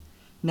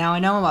Now, I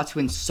know I'm about to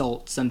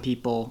insult some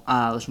people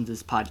listening to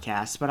this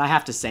podcast, but I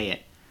have to say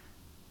it.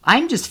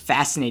 I'm just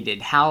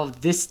fascinated how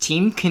this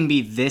team can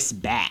be this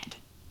bad.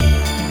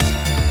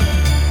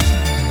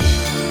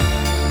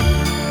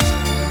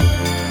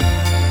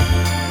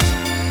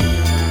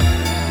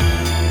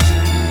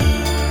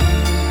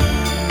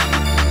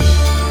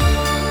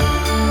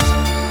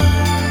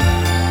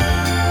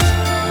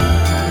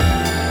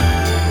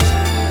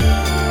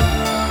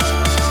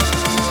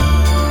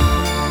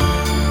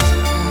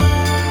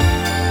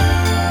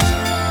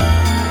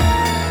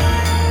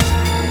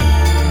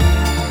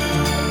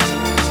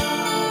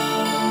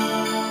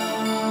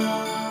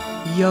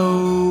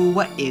 Yo,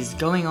 what is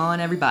going on,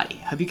 everybody?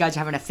 Hope you guys are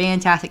having a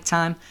fantastic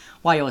time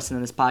while you're listening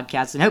to this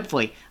podcast, and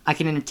hopefully I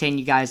can entertain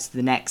you guys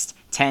the next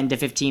 10 to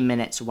 15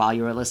 minutes while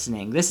you are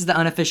listening. This is the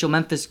Unofficial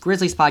Memphis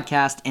Grizzlies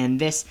podcast,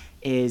 and this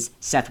is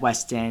Seth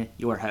Weston,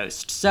 your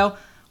host. So,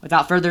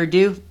 without further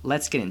ado,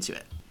 let's get into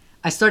it.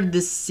 I started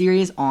this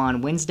series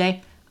on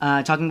Wednesday,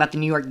 talking about the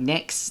New York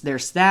Knicks, their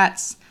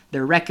stats,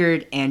 their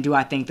record, and do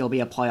I think they'll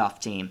be a playoff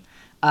team.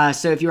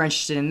 So if you're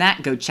interested in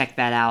that, go check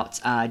that out.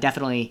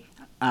 Definitely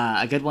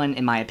a good one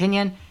in my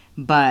opinion,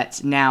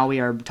 but now we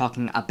are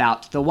talking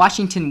about the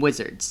Washington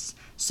Wizards.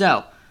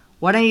 So,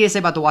 what I need to say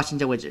about the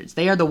Washington Wizards,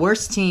 they are the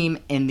worst team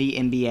in the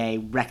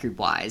NBA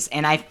record-wise,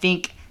 and I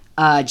think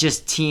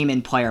just team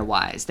and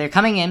player-wise. They're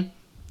coming in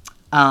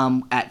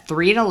at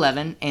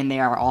 3-11, and they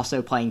are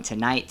also playing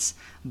tonight,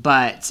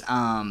 but they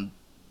are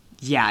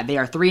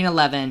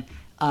 3-11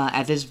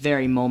 at this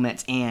very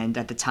moment, and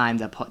at the time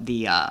the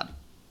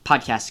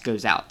podcast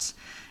goes out.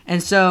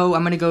 And so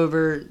I'm going to go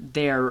over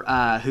their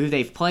who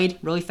they've played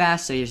really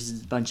fast. So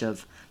here's a bunch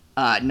of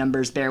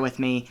numbers. Bear with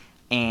me.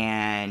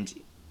 And,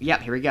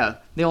 yep, here we go.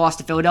 They lost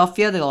to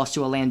Philadelphia. They lost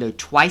to Orlando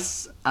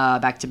twice,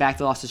 back-to-back.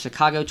 They lost to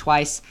Chicago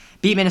twice.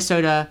 Beat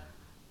Minnesota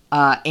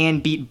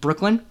and beat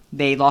Brooklyn.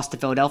 They lost to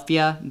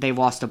Philadelphia. They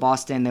lost to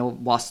Boston. They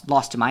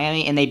lost to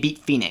Miami. And they beat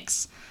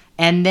Phoenix.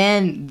 And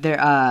then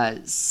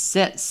their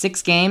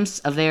 6 games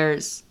of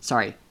theirs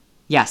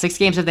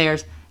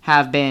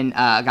have been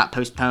got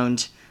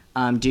postponed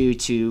due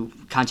to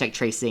contact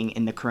tracing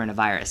in the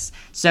coronavirus.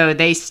 So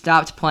they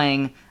stopped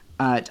playing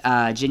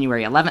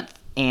January 11th,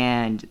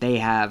 and they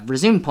have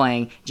resumed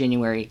playing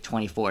January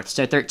 24th.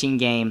 So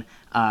 13-game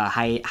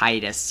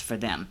hiatus for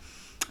them.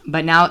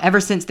 But now, ever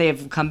since they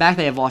have come back,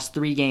 they have lost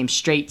 3 games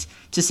straight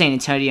to San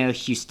Antonio,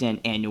 Houston,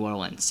 and New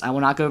Orleans. I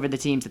will not go over the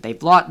teams that they've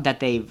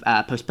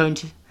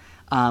postponed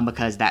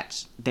because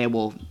they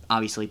will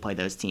obviously play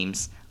those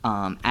teams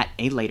at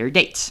a later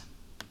date.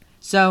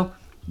 So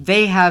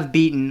they have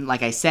beaten,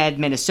 like I said,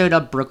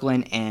 Minnesota,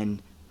 Brooklyn,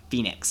 and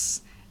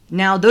Phoenix.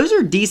 Now, those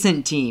are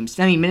decent teams.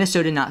 I mean,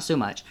 Minnesota not so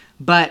much.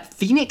 But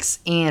Phoenix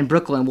and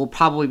Brooklyn will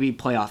probably be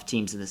playoff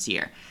teams this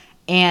year.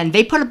 And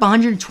they put up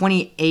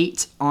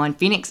 128 on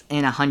Phoenix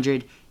and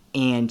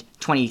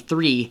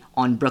 123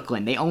 on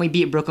Brooklyn. They only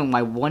beat Brooklyn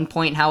by 1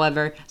 point,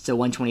 however, so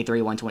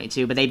 123,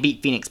 122. But they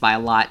beat Phoenix by a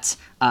lot.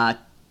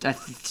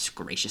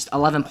 Gracious,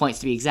 11 points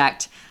to be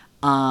exact.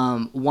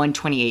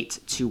 128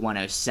 to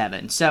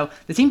 107. So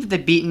the teams that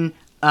they've beaten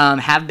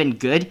have been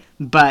good,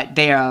 but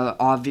they're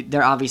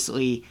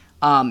obviously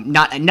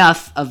not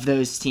enough of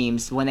those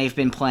teams when they've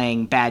been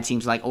playing bad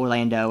teams like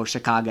Orlando or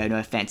Chicago. No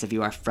offense if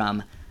you are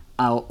from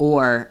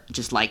or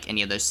just like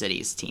any of those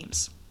cities'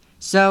 teams.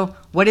 So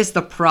what is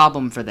the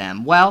problem for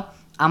them? Well,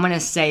 I'm going to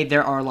say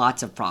there are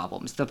lots of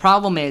problems. The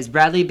problem is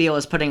Bradley Beal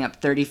is putting up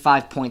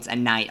 35 points a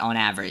night on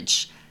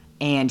average,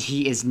 and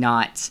he is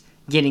not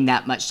getting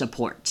that much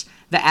support.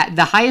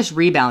 The highest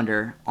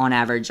rebounder on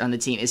average on the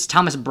team is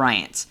Thomas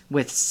Bryant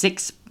with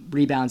 6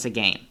 rebounds a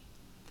game.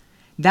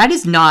 That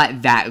is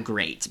not that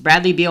great.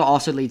 Bradley Beal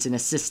also leads in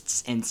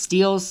assists and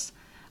steals,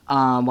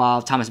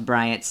 while Thomas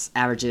Bryant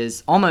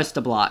averages almost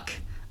a block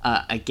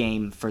a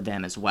game for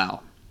them as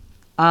well.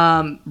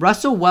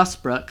 Russell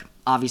Westbrook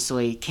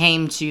obviously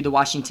came to the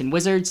Washington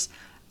Wizards,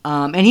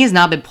 and he has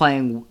not been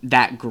playing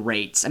that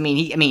great.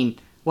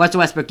 Russell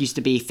Westbrook used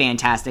to be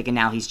fantastic, and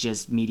now he's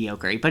just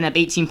mediocre. He put up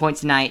 18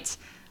 points a night.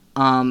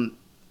 9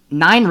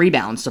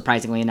 rebounds,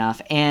 surprisingly enough,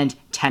 and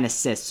 10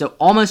 assists. So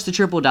almost a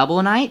triple-double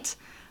a night,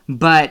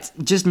 but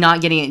just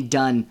not getting it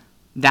done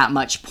that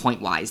much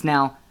point-wise.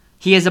 Now,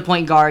 he is a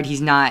point guard.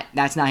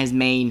 That's not his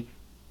main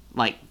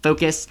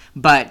focus,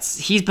 but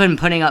he's been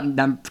putting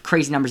up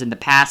crazy numbers in the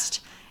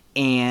past,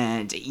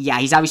 and yeah,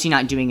 he's obviously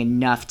not doing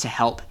enough to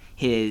help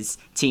his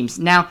teams.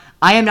 Now,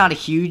 I am not a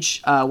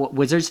huge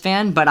Wizards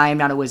fan, but I am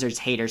not a Wizards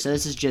hater, so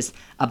this is just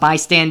a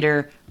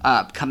bystander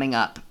coming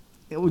up.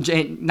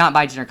 Not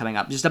bystander coming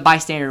up, just a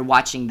bystander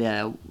watching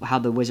how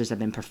the Wizards have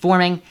been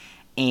performing,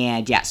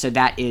 and yeah, so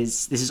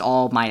this is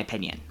all my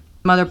opinion.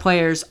 Some other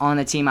players on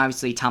the team,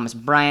 obviously Thomas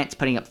Bryant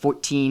putting up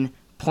 14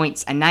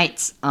 points a night,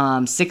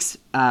 6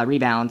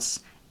 rebounds,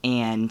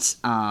 and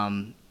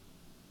 1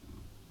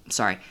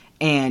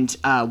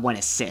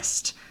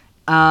 assist.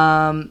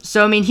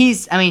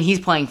 He's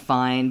playing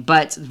fine,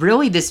 but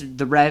really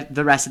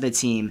the rest of the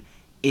team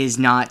is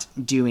not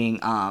doing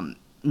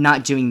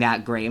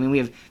that great. I mean, we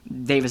have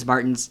Davis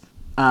Bartons,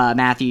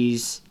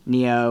 Matthews,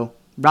 Neo,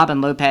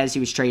 Robin Lopez, who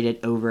was traded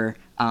over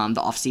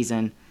the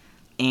offseason.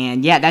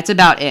 And yeah, that's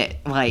about it.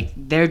 Like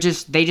they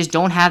just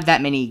don't have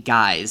that many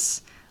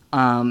guys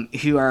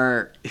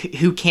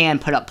who can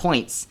put up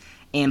points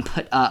and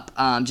put up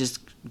just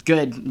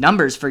good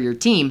numbers for your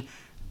team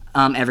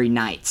every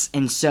night.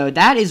 And so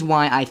that is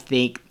why I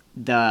think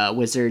the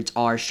Wizards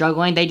are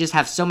struggling. They just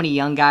have so many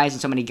young guys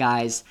and so many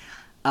guys.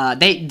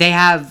 They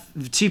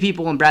have two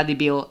people in Bradley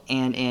Beal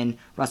and in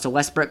Russell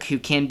Westbrook who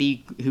can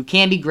be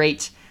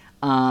great,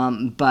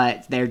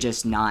 but they're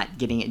just not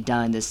getting it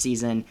done this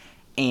season.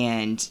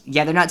 And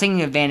yeah, they're not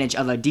taking advantage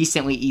of a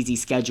decently easy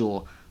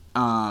schedule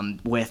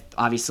with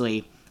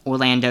obviously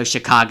Orlando,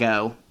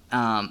 Chicago,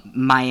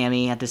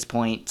 Miami at this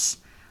point.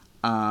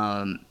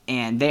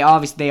 And they are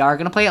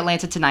going to play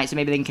Atlanta tonight, so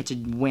maybe they can catch a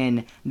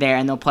win there,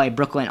 and they'll play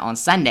Brooklyn on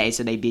Sunday,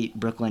 so they beat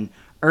Brooklyn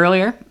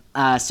earlier,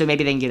 so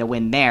maybe they can get a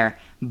win there.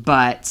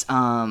 But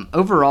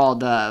overall,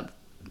 the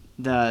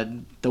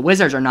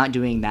Wizards are not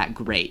doing that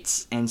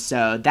great, and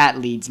so that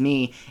leads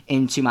me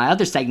into my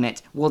other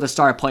segment: will the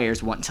star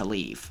players want to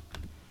leave?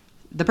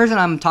 The person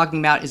I'm talking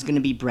about is going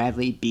to be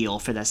Bradley Beal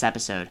for this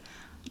episode.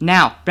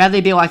 Now,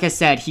 Bradley Beal, like I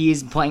said, he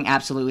is playing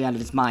absolutely out of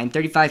his mind.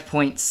 35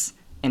 points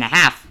and a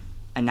half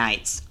a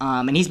night.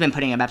 And he's been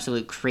putting up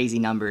absolute crazy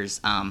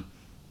numbers,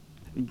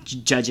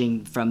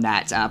 judging from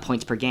that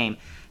points per game.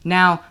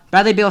 Now,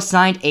 Bradley Beal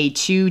signed a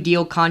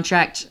 2-year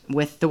contract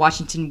with the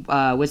Washington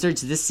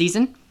Wizards this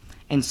season.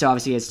 And so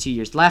obviously he has 2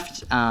 years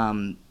left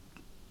in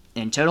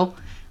total.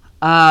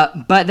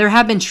 But there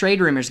have been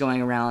trade rumors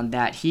going around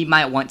that he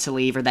might want to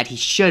leave or that he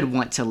should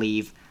want to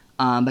leave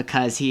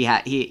because he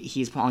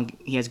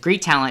has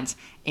great talent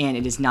and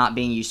it is not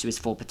being used to his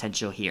full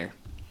potential here.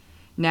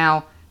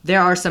 Now, there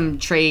are some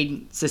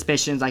trade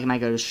suspicions like he might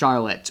go to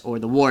Charlotte or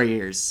the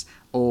Warriors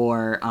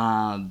or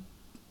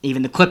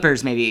even the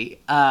Clippers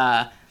maybe.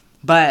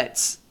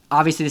 But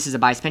obviously this is a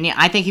biased opinion.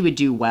 I think he would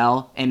do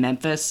well in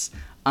Memphis.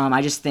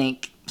 I just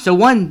think, so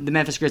one, the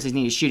Memphis Grizzlies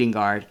need a shooting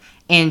guard.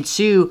 And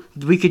two,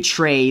 we could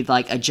trade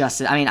like a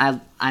Justice.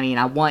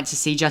 I want to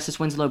see Justice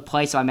Winslow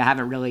play, so I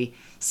haven't really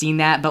seen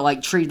that. But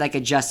like trade like a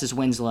Justice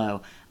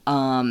Winslow,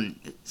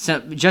 so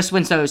just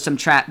Winslow some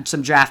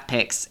draft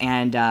picks,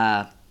 and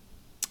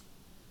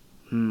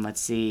let's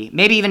see,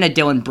 maybe even a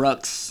Dylan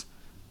Brooks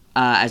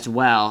as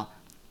well.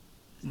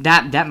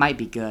 That might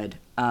be good.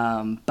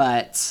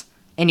 But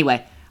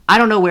anyway, I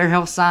don't know where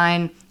he'll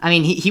sign. I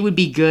mean, he would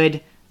be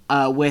good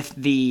with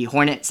the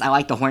Hornets. I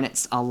like the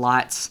Hornets a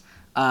lot.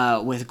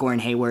 With Gordon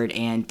Hayward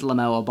and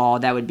LaMelo Ball,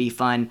 that would be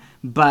fun.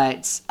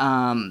 But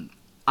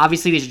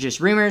obviously these are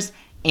just rumors,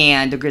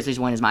 and the Grizzlies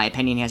one is my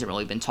opinion. He hasn't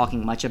really been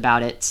talking much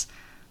about it.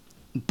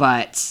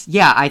 But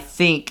yeah, I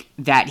think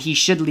that he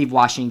should leave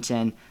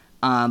Washington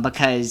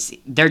because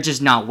they're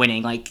just not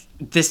winning. Like,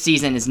 this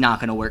season is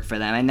not going to work for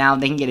them. And now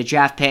they can get a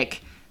draft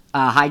pick,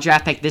 high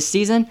draft pick this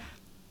season.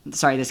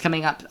 Sorry, this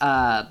coming up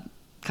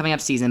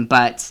season,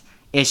 but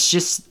it's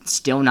just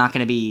still not going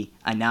to be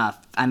enough.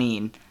 I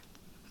mean,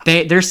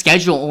 their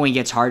schedule only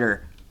gets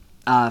harder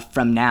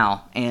from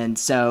now, and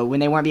so when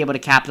they won't be able to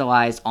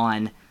capitalize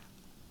on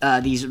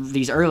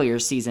these earlier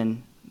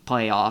season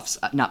play games,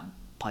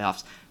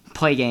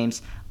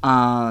 then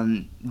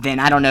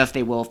I don't know if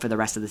they will for the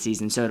rest of the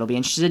season. So it'll be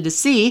interesting to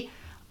see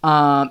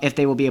if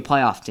they will be a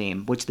playoff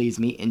team, which leads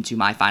me into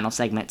my final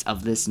segment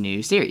of this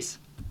new series.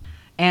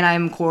 And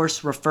I'm, of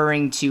course,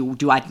 referring to,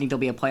 do I think they'll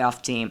be a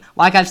playoff team?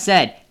 Like I've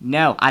said,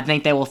 no, I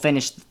think they will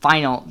finish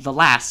the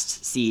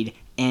last seed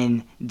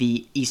in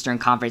the Eastern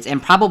Conference,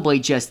 and probably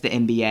just the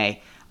NBA.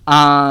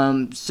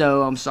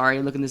 So I'm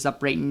sorry, looking this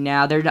up right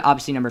now. They're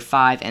obviously number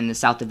 5 in the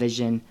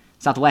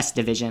Southwest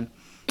Division.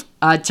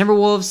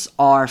 Timberwolves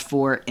are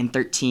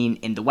 4-13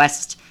 in the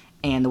West,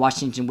 and the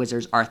Washington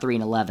Wizards are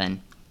 3-11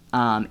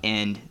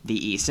 in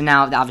the East. So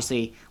now,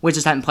 obviously,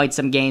 Wizards haven't played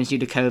some games due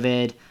to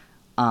COVID.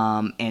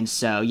 And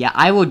so, yeah,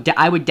 I would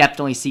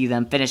definitely see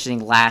them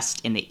finishing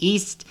last in the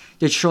East.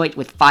 Detroit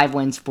with 5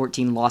 wins,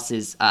 14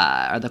 losses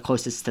are the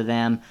closest to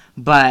them.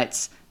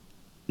 But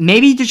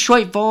maybe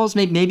Detroit falls.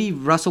 Maybe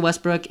Russell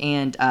Westbrook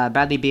and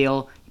Bradley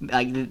Beal,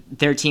 like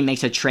their team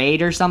makes a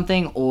trade or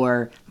something,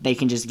 or they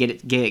can just get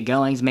it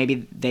going. So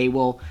maybe they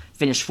will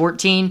finish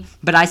 14.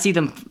 But I see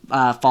them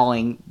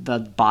falling the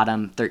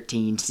bottom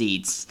 13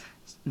 seeds.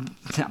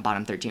 Not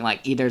bottom 13,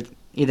 like either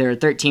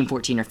 13,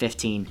 14, or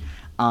 15.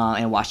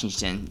 In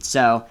Washington.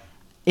 So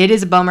it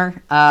is a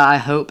bummer. I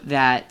hope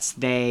as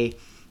a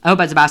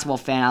basketball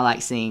fan, I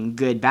like seeing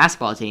good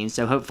basketball teams,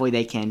 so hopefully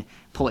they can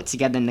pull it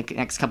together in the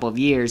next couple of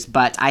years.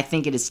 But I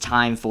think it is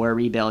time for a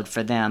rebuild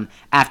for them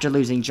after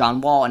losing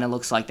John Wall, and it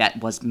looks like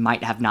that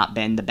might have not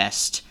been the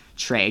best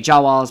trade.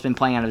 John Wall has been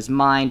playing out of his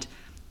mind.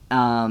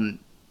 I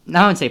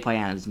wouldn't say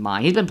playing out of his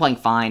mind. He's been playing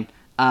fine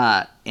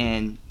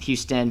in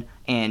Houston,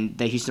 and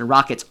the Houston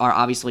Rockets are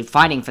obviously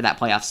fighting for that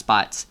playoff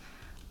spot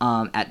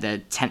at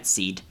the 10th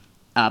seed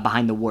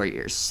behind the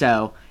Warriors.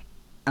 So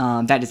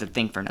that is a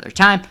thing for another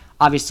time.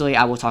 Obviously,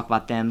 I will talk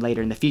about them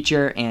later in the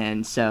future.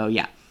 And so,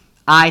 yeah,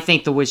 I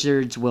think the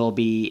Wizards will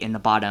be in the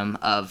bottom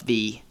of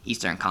the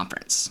Eastern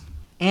Conference.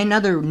 In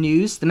other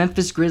news, the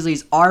Memphis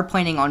Grizzlies are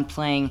planning on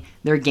playing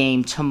their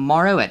game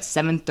tomorrow at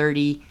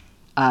 7:30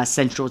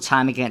 Central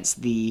Time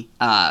against the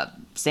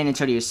San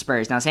Antonio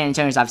Spurs. Now, San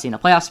Antonio's obviously in a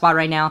playoff spot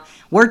right now.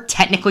 We're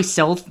technically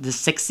still the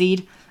 6th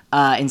seed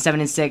in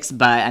 7-6,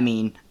 but I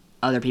mean,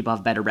 other people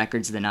have better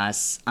records than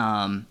us.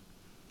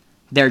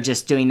 They're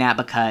just doing that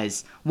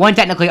because, one,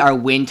 technically our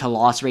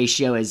win-to-loss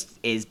ratio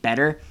is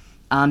better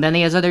than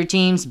the other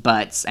teams,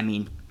 but I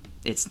mean,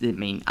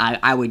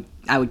 I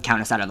would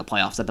count us out of the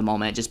playoffs at the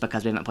moment just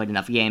because we haven't played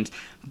enough games.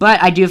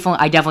 But I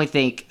definitely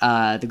think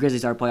the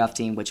Grizzlies are a playoff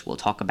team, which we'll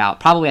talk about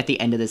probably at the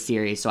end of the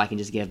series, so I can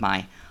just give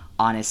my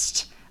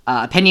honest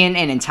opinion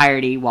and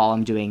entirety while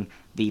I'm doing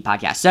the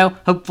podcast. So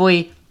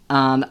hopefully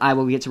I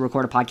will get to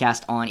record a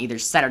podcast on either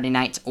Saturday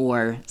night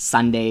or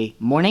Sunday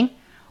morning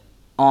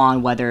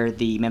on whether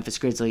the Memphis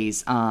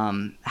Grizzlies,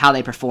 how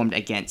they performed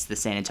against the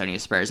San Antonio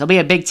Spurs. It'll be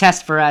a big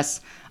test for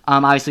us.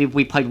 Obviously,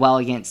 we played well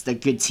against the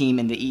good team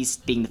in the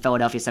East, being the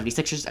Philadelphia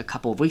 76ers, a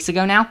couple of weeks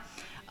ago now.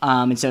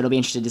 And so it'll be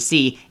interesting to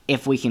see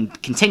if we can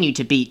continue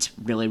to beat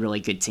really, really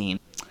good teams.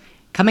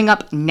 Coming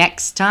up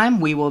next time,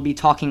 we will be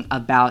talking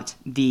about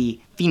the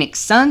Phoenix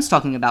Suns,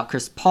 talking about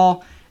Chris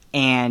Paul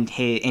and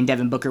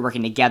Devin Booker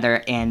working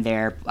together and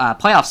their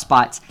playoff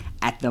spots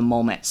at the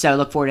moment. So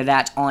look forward to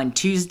that on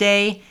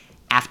Tuesday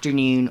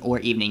afternoon or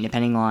evening,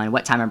 depending on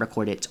what time I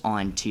record it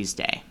on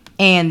Tuesday.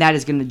 And that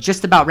is going to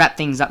just about wrap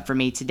things up for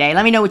me today.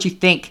 Let me know what you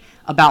think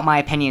about my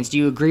opinions. Do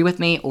you agree with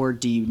me or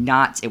do you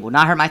not? It will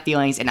not hurt my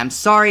feelings, and I'm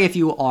sorry if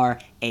you are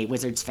a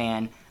Wizards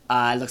fan.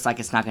 It looks like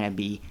it's not going to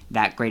be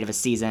that great of a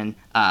season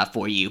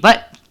for you.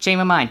 But change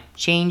my mind.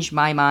 Change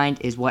my mind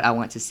is what I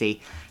want to see.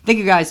 Thank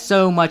you guys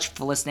so much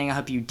for listening. I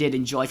hope you did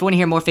enjoy. If you want to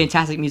hear more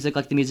fantastic music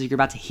like the music you're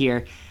about to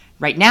hear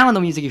right now and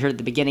the music you heard at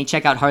the beginning,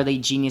 check out Harley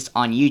Genius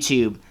on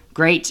YouTube.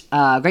 Great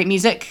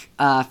music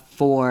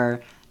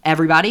for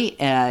everybody.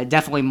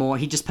 Definitely more.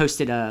 He just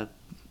posted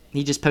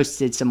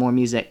some more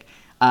music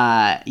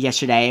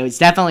yesterday. It was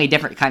definitely a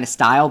different kind of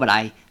style, but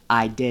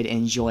I did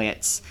enjoy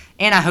it.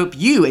 And I hope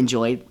you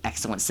enjoyed,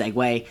 excellent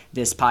segue,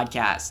 this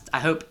podcast. I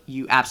hope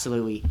you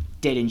absolutely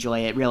did enjoy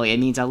it. Really, it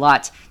means a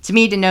lot to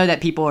me to know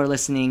that people are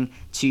listening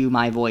to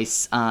my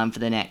voice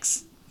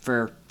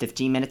for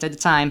 15 minutes at a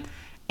time.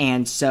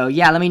 And so,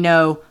 yeah, let me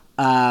know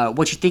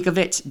what you think of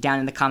it down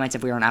in the comments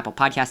if we are on Apple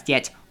Podcast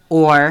yet,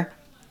 or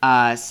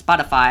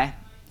Spotify,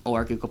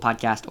 or Google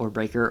Podcast, or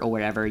Breaker, or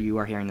wherever you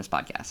are hearing this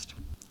podcast.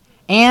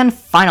 And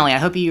finally, I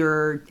hope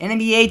your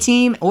NBA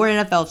team, or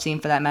NFL team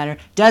for that matter,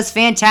 does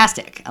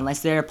fantastic,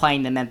 unless they're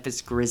playing the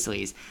Memphis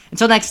Grizzlies.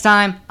 Until next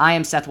time, I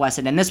am Seth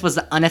Wesson, and this was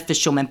the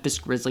Unofficial Memphis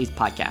Grizzlies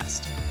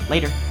podcast.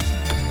 Later.